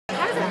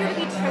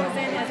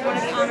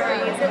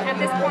at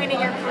this point in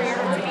your career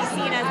to be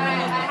seen as one of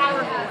the most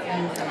powerful?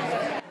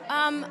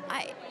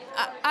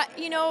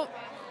 You know,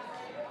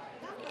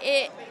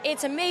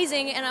 it's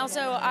amazing, and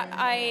also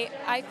I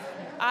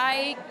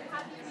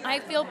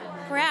feel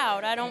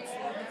proud.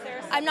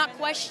 I'm not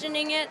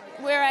questioning it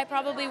where I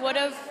probably would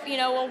have, you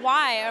know, well,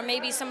 why? Or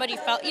maybe somebody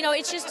felt, you know,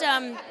 it's just,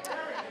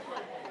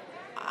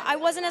 I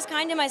wasn't as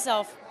kind to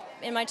myself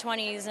in my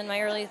 20s and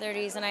my early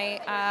 30s, and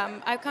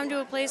I've come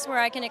to a place where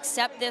I can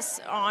accept this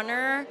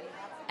honor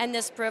and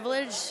this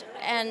privilege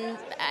and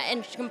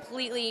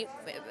completely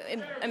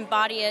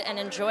embody it and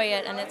enjoy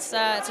it, and it's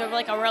sort of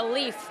like a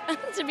relief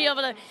to be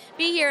able to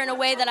be here in a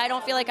way that I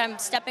don't feel like I'm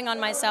stepping on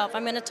myself.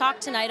 I'm going to talk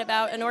tonight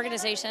about an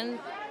organization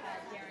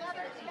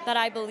that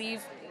I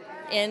believe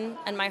in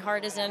and my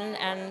heart is in,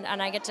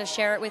 and I get to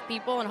share it with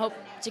people and hope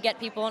to get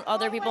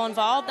other people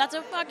involved. That's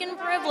a fucking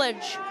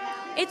privilege.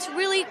 It's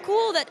really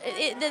cool that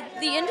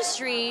the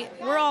industry,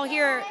 we're all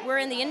here, we're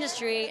in the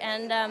industry,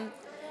 and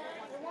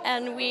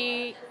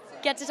we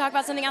get to talk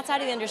about something outside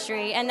of the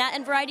industry,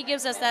 and Variety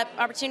gives us that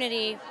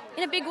opportunity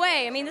in a big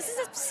way. I mean, this is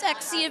a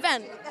sexy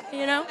event,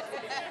 you know?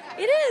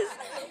 It is.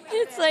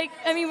 It's like,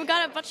 I mean, we've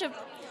got a bunch of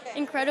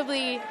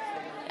incredibly,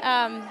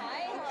 I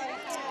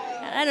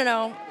don't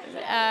know,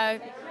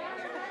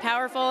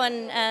 powerful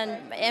and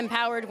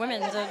empowered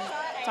women to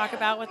talk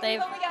about what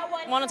they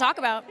want to talk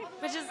about,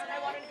 which is,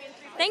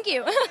 thank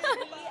you.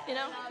 You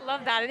know,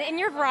 love that. And in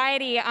your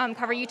Variety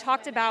cover, you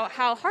talked about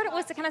how hard it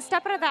was to kind of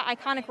step out of that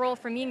iconic role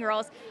for Mean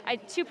Girls. A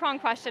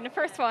two-pronged question. The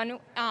first one,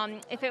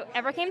 if it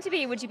ever came to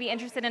be, would you be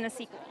interested in a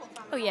sequel?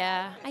 Oh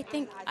yeah, I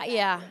think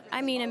yeah.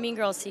 I mean, a Mean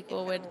Girls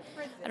sequel would,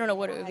 I don't know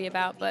what it would be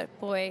about, but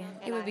boy,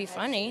 it would be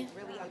funny,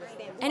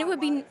 and it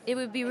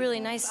would be really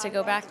nice to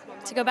go back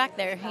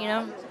there, you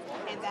know,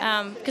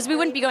 because we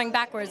wouldn't be going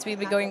backwards, we'd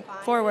be going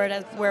forward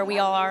as where we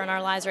all are in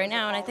our lives right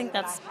now, and I think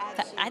that's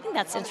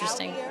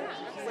interesting.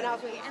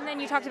 And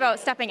then you talked about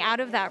stepping out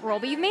of that role,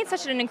 but you've made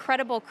such an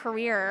incredible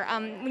career.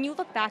 When you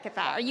look back at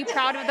that, are you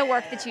proud of the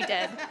work that you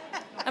did?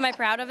 Am I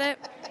proud of it?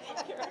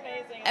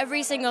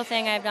 Every single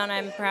thing I've done,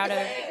 I'm proud of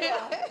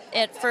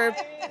it for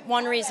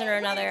one reason or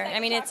another. I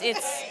mean, it's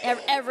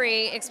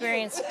every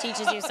experience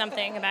teaches you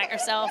something about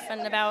yourself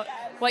and about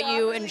what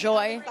you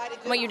enjoy,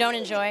 what you don't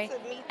enjoy,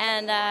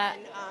 and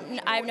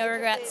I have no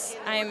regrets.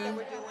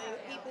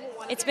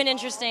 It's been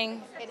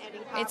interesting,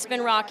 it's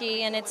been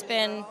rocky, and it's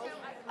been,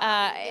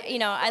 you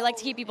know, I like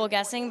to keep people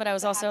guessing, but I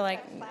was also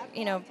like,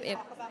 you know, it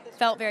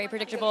felt very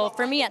predictable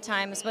for me at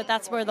times, but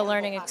that's where the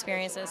learning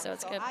experience is, so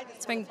it's good.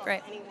 It's been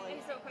great.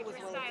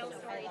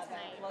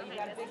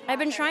 I've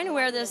been trying to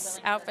wear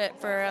this outfit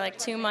for like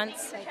 2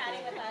 months,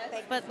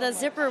 but the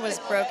zipper was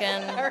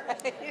broken.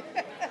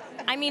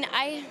 I mean,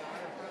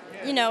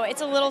 you know,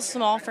 it's a little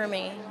small for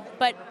me,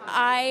 but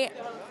I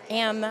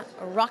am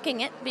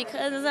rocking it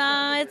because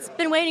it's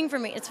been waiting for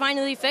me. It's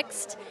finally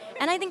fixed,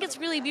 and I think it's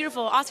really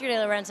beautiful. Oscar de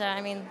la Renta,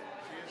 I mean,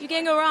 you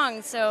can't go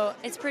wrong, so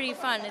it's pretty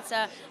fun.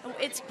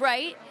 It's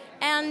bright,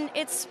 and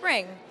it's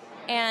spring,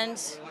 and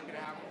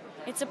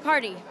it's a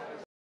party.